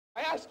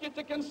ask you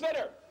to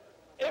consider,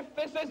 if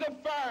this is a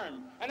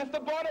firm, and if the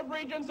Board of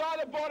Regents are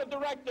the Board of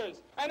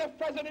Directors, and if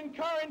President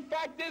Kerr, in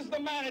fact, is the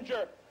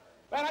manager,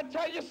 then I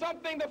tell you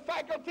something, the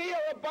faculty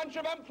are a bunch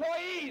of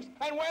employees,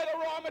 and we're the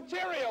raw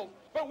materials.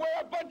 But we're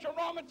a bunch of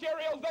raw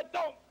materials that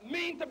don't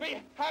mean to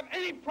have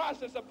any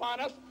process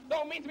upon us,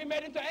 don't mean to be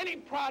made into any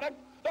product,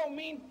 don't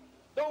mean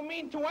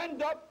to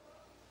end up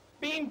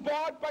being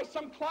bought by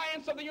some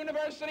clients of the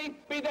university,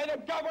 be they the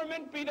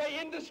government, be they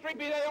industry,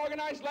 be they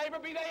organized labor,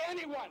 be they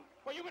anyone.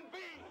 We're human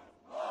beings.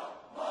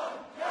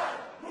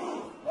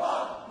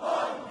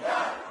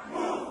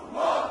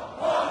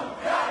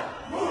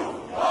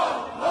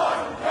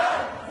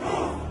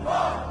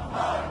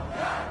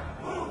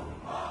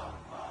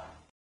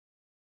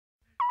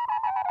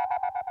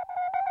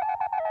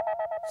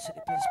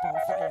 Sleeping spawn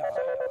fire.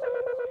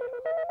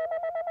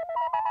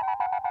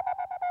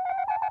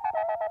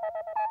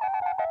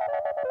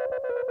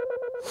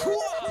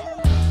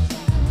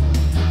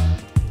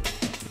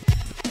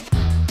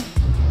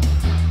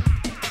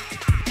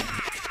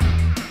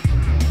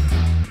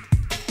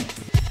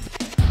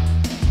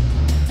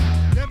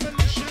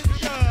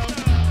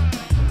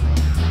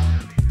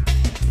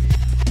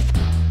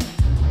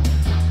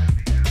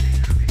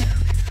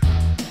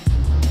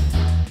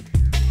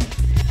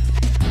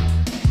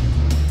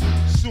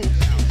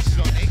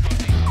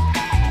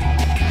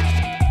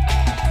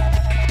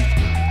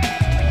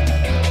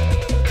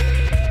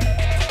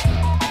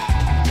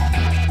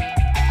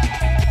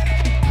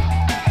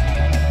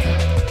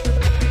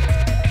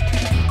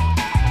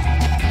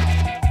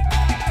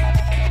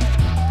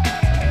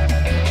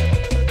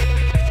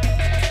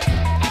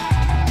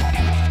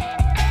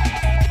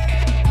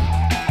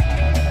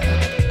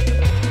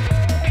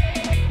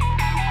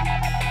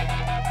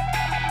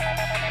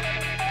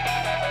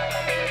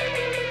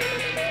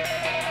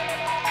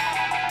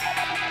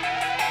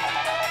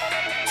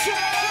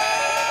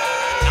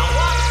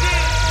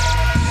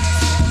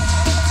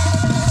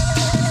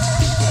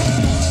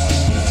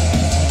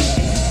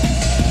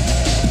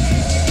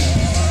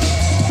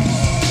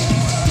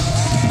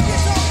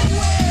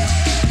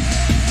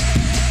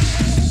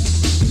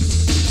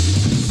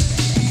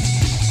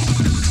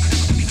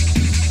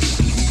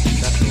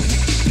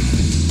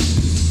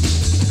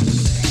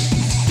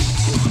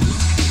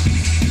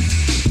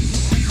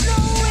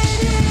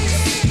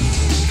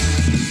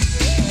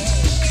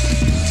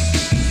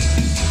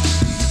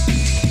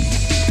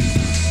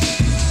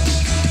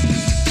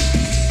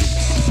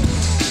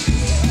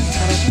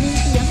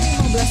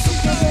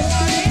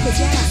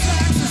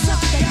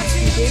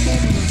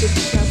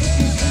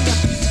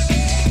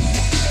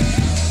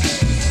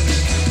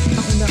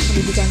 Undang-undang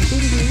Pendidikan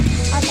Tinggi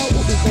atau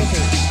UPT.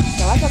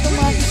 Salah satu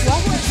mahasiswa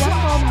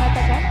Siswanto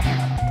mengatakan,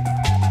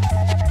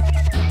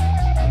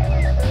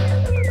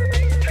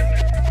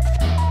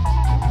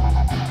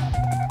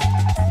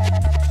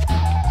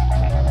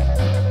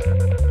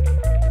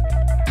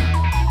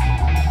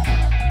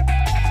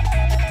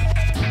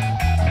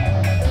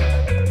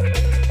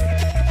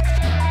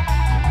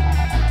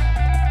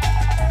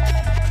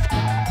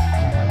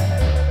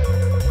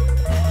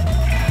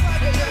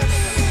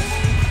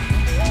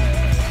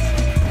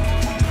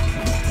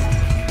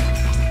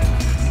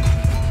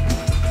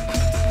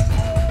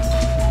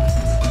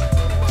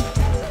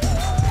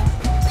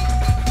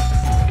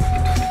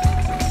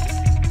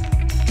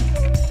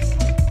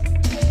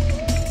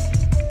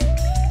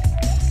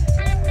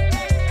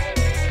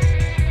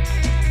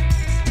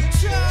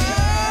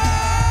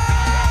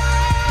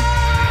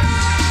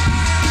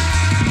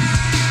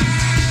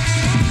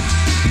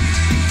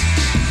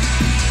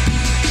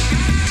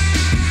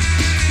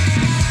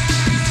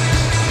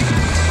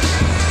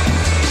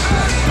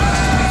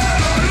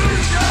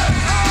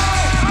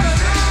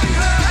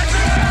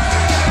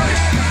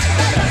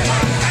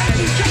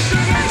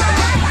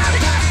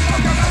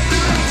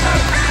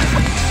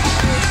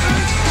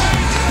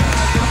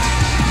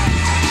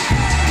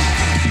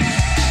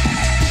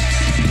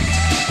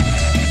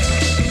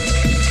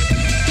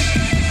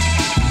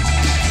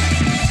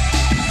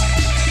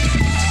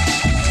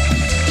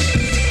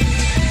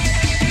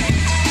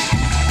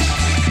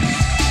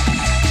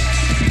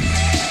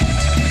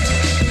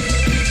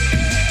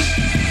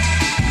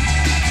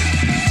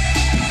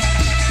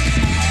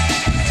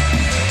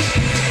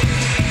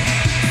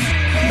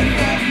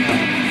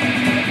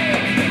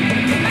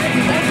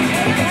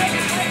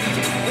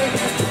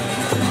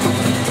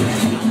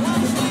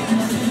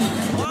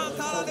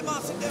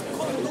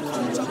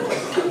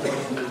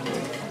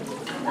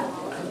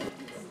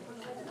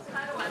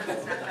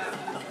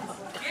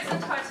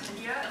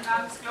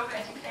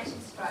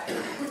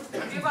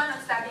 Wir wollen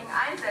uns dagegen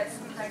einsetzen,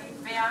 dagegen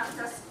wehren,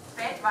 dass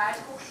weltweit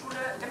Hochschule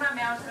immer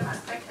mehr unter dem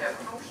Aspekt der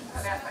ökonomischen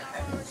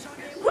Verwertbarkeit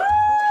diskutiert wird.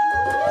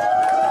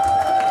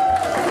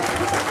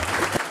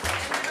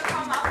 Wir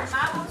bekommen auch im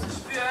Maro zu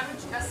spüren,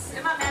 dass es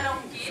immer mehr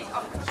darum geht,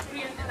 auf dem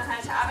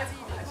Studieninhalt der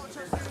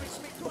Arbeitskooperative,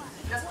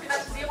 dass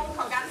Privatisierung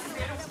von ganzen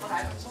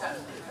Bildungsbereichen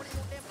stattfindet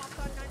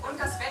und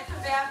dass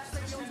Wettbewerb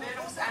zwischen den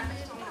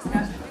Bildungseinrichtungen des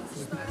herrschenden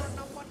Systems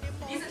ist.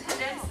 Diese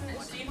Tendenzen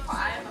entstehen vor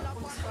allem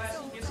aufgrund des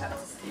heutigen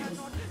Wirtschaftssystems,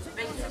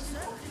 welches sich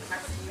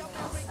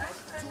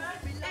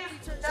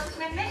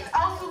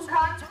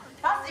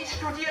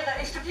studiere.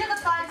 Ich studiere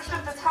zwar ein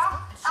bestimmtes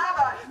Fach,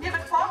 aber mir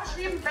wird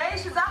vorgeschrieben,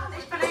 welche Sachen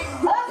ich belegen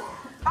muss,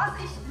 was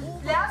ich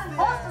lernen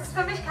muss. Das ist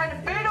für mich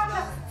keine Bildung,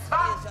 das ist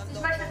Zwang.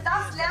 Ich möchte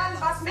das lernen,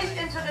 was mich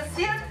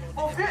interessiert,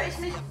 wofür ich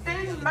mich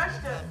bilden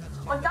möchte.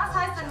 Und das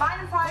heißt in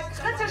meinem Fall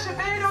kritische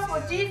Bildung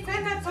und die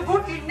findet so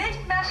gut wie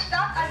nicht mehr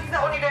statt an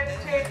dieser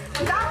Universität.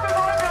 Und dafür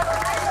wollen wir uns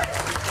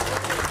einsetzen.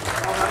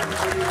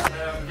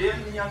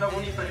 Lehren hier an der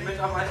Uni für die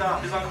Mitarbeiter.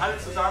 Wir sollen alle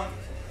zusammen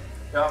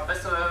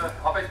bessere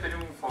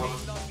Arbeitsbedingungen fordern.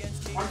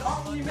 Und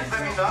auch nie mit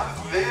Seminar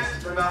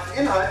wählt nach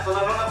Inhalt,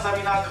 sondern nur nach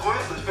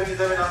Seminargröße. Ich bin in die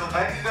Seminare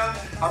reingegangen,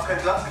 habe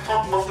keinen Platz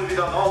gefunden, musste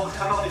wieder raus. Das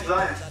kann doch nicht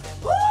sein. Es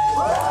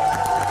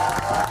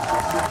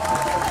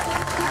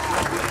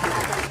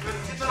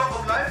geht nur noch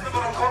um Leistung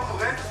und um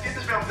Konkurrenz. Es geht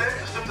nicht mehr um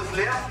selbstbestimmtes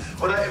Lernen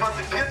oder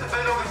emanzipierte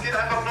Bildung. Es geht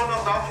einfach nur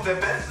noch darum, der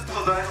Beste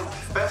zu sein und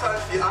besser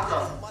als die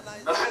anderen.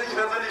 Das finde ich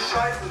persönlich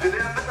scheiße. Wir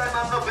lernen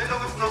miteinander.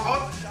 Bildung ist nur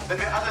gut, wenn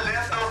wir alle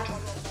lernen und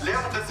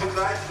Lehrende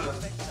zugleich sind.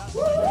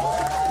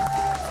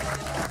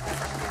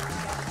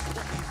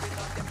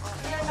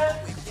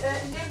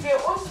 Indem wir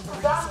uns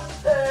zusammen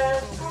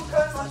tun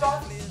können und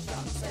dort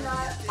in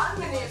einer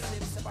angenehmen,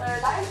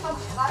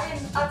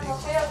 leistungsfreien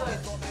Atmosphäre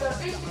über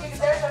wichtige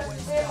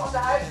Gesellschaftsthemen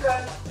unterhalten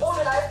können,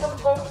 ohne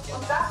Leistungsdruck.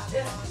 Und das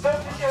ist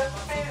wirkliche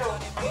Bildung.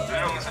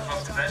 Bildung ist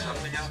etwas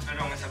Gesellschaftliches,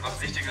 Bildung ist etwas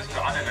Wichtiges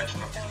für alle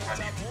Menschen auf diesem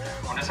Planeten.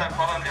 Und deshalb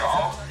fordern wir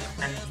auch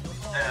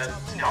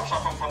die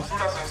Abschaffung von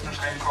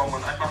Zulassungsbeschränkungen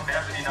und einfach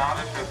mehr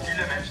Seminare für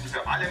viele Menschen,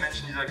 für alle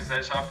Menschen dieser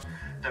Gesellschaft,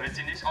 damit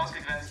sie nicht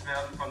ausgegrenzt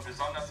werden von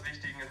besonders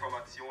wichtigen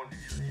Informationen, die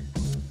wir lieben.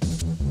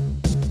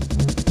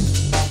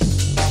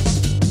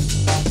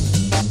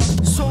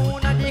 So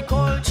na the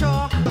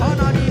culture, on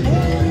the moon.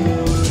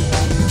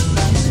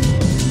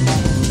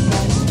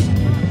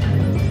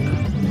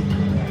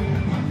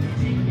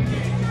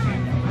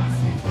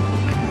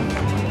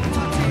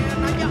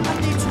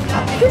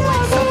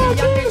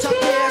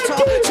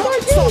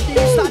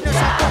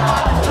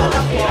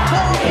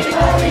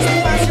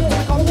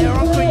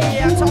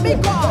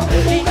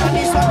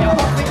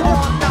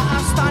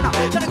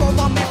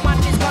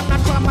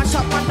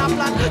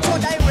 So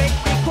direct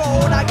the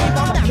crowd, I give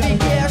them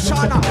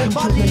navigation.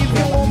 Believe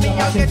you me,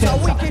 I get a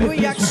wicked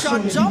reaction.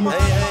 Jump on.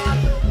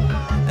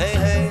 Hey,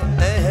 hey,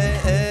 hey, hey,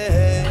 hey,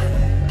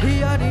 hey. He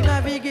are the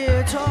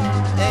navigator.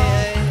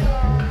 Hey,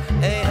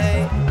 hey, hey,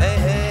 hey,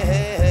 hey,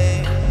 hey, hey.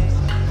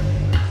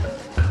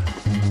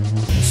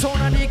 So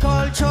now the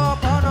culture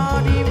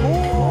on the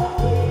move.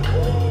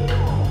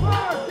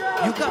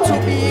 You got to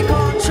be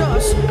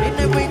conscious in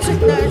everything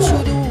that you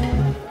do.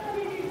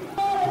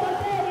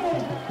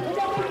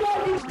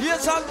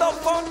 Yes, on the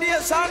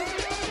foundation,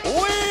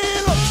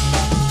 wheel.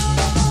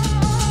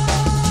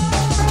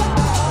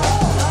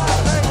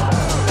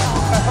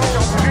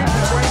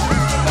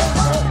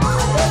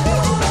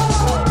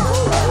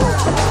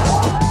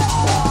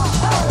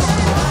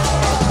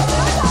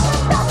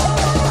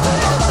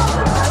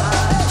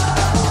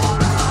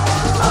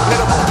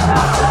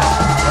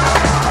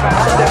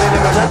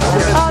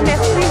 Oh,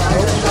 merci.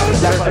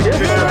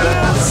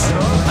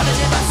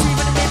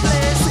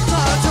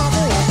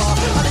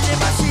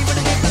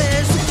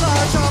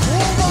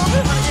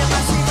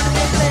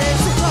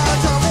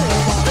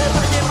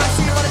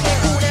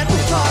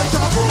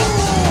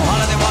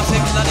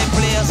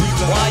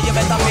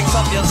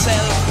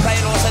 Yourself, try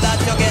to say that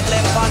you get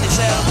left on the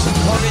shelf.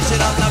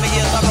 Original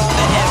navigator around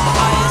the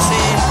MIC.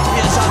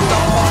 Patient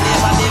down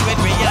foundation and deal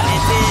with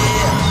reality.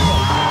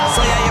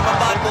 So yeah, you're a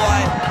bad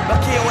boy.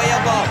 Look here where you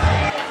go.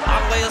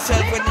 Angle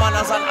yourself with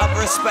manners and have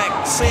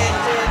respect. Sin.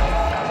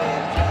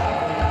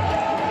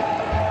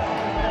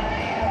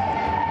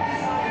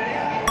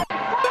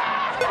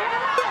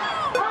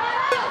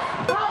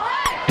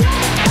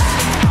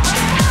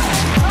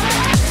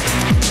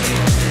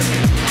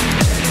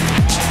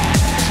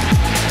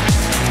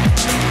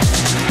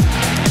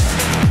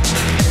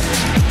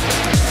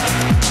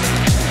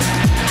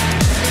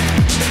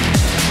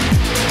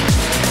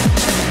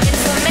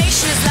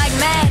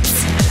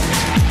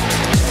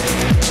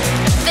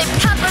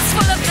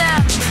 Full of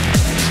them.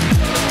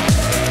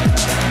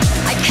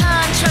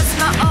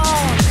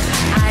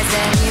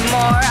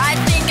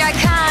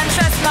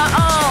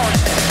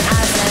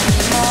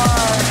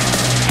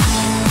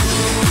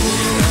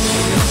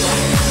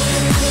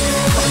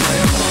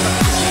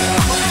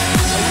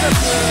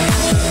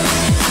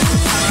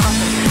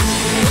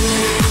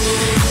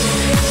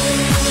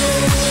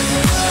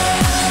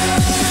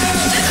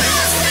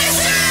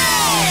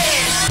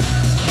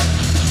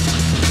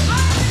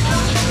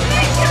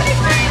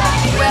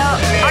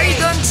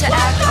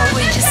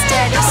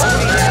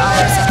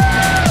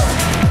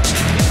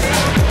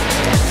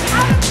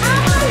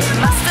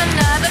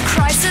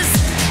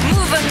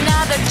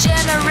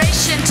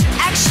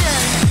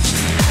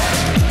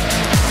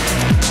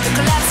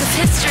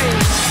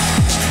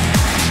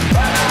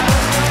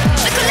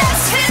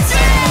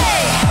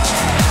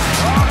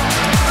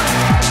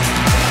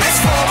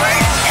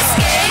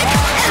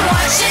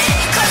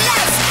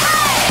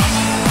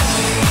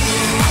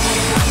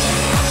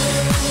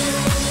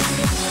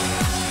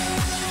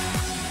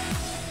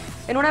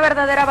 En una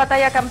verdadera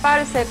batalla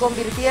campal se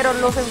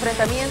convirtieron los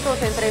enfrentamientos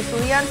entre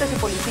estudiantes y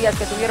policías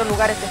que tuvieron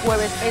lugar este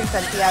jueves en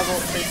Santiago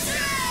de Chile.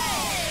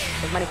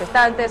 Los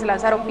manifestantes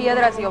lanzaron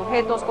piedras y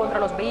objetos contra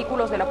los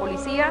vehículos de la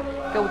policía,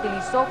 que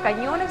utilizó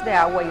cañones de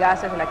agua y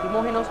gases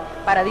lacrimógenos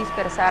para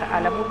dispersar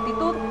a la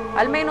multitud.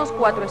 Al menos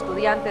 4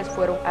 estudiantes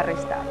fueron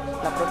arrestados.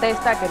 La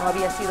protesta, que no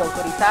había sido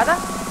autorizada,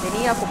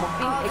 tenía como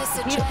fin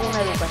exigir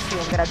una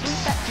educación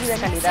gratuita y de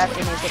calidad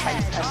en ese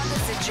país.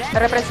 La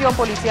represión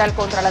policial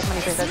contra las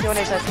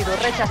manifestaciones ha sido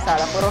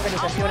rechazada por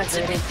organizaciones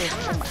de derechos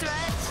humanos.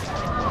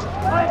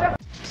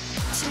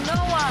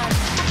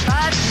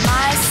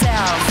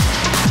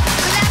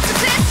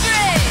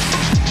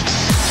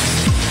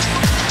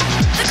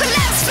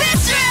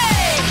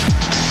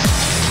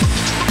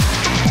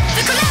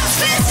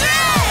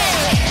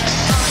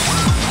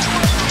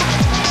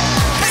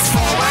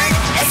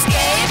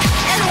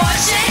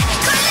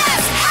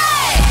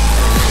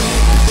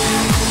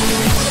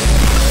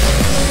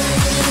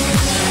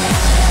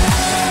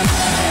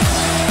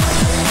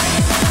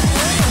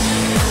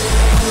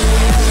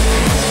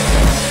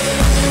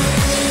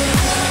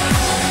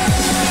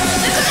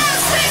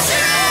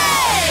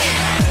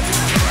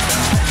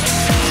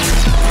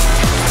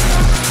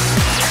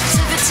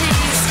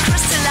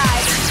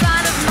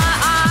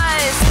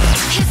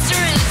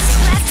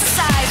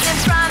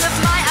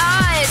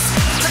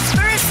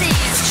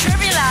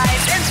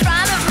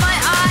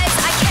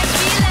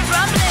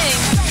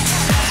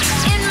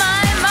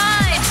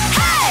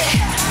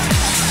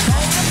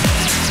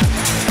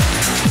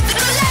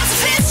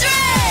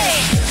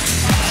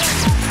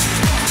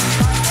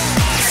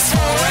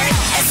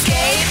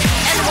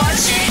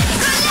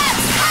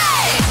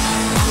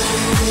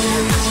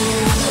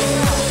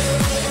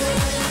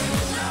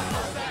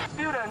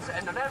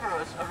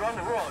 Around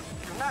the world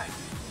unite,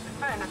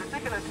 defend the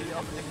dignity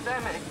of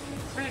academic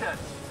freedom,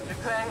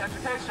 declare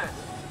education.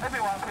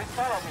 Everyone, please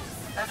follow me.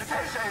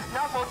 Education is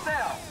not for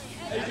sale.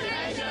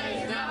 Education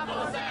is not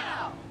for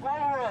sale.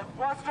 One world,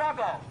 one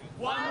struggle.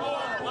 One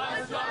world,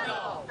 one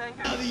struggle. Thank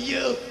you. The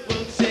youth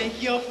will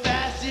take your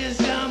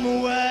fascism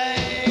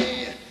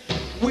away.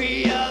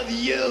 We are the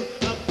youth.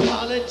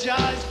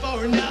 Apologize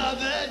for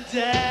another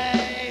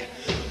day.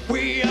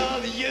 We are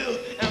the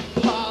youth,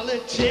 and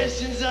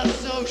politicians are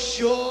so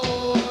sure.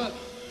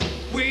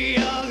 We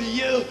are the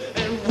youth,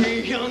 and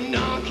we are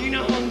knocking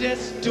on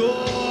this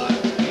door.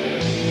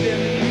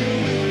 Never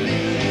knew we were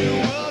living in a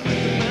world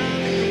with a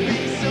mind that could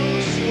be so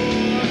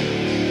sure.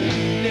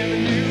 Never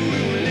knew we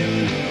were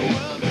living in a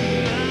world with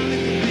a mind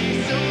that could be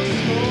so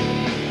small.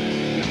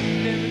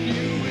 Never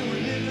knew we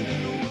were living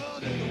in a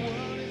world and the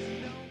world is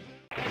no.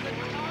 There's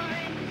a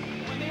time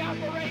when the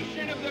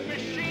operation of the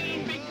machine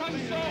becomes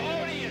so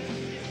odious,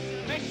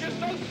 makes you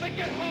so sick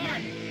at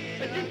heart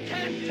that you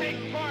can't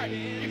take part.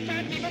 You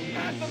can't even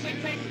passively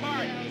take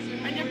part.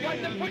 And you've got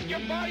to put your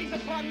bodies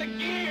upon the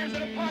gears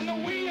and upon the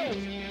wheels,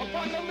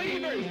 upon the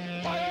levers,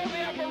 by all the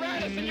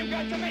apparatus, and you've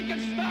got to make it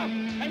stop.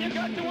 And you've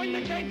got to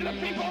indicate to the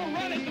people who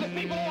run it, to the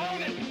people who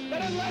own it,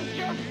 that unless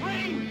you're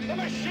free, the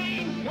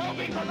machine will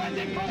be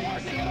prevented from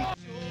working at all.